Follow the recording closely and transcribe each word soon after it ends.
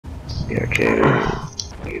Yeah, okay.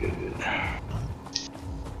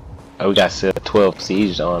 Oh, we got 12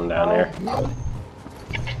 siege on down there.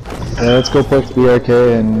 Let's go play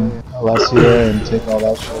BRK and Alessia and take all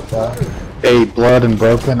that shit back. Hey, Blood and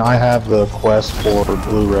Broken, I have the quest for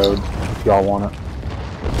Blue Road, if y'all want it.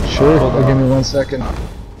 Sure, give me 1 second.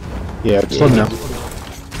 Yeah, just let me know.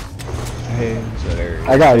 Hey,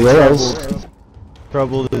 I got rails.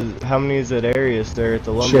 Trouble is, how many is that area there at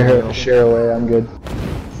the lumber mill? Share away, I'm good.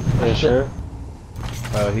 Are you sure?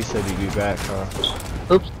 Oh, he said he'd be back, huh?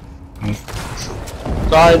 Oops.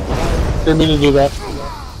 Sorry, didn't mean to do that.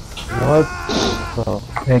 What? Oh,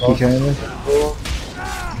 thank you kindly.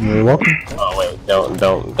 You're welcome. Oh wait, don't.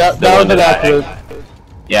 That was an accident.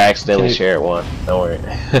 Yeah, I accidentally shared one. Don't worry.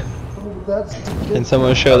 Can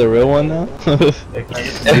someone show the real one now? The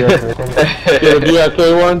BRK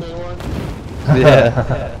one?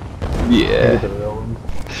 Yeah. Yeah.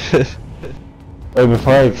 Wait,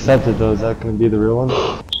 before I accept it though, is that gonna be the real one?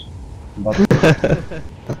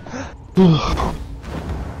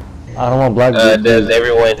 I don't want black. Does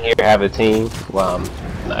everyone here have a team? Well, I'm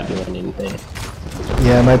not doing anything.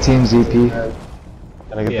 Yeah, my team's EP.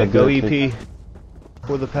 Yeah, go EP.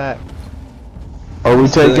 For the pack. Are we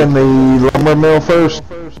taking the lumber mill first?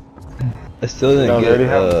 I still didn't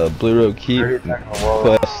get Blue Road Keep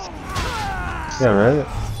quest. Yeah, right?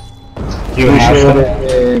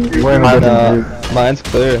 Mine's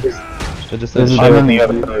clear. It just says I'm in the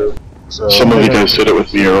other group. So Some of you guys said it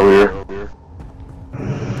with me earlier.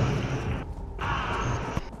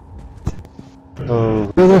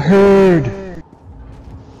 Oh. For the herd!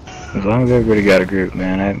 As long as everybody got a group,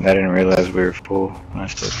 man. I didn't realize we were full. I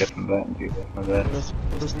still kept inviting people. My bad. This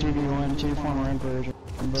 2v1, 2 former emperors.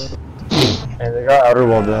 Hey, they got outer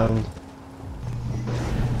wall down.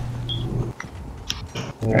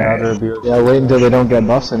 Yeah, wait until they don't get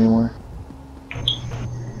buffs anymore.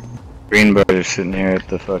 Green bars are sitting here at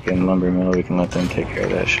the fucking lumber mill. We can let them take care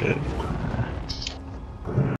of that shit.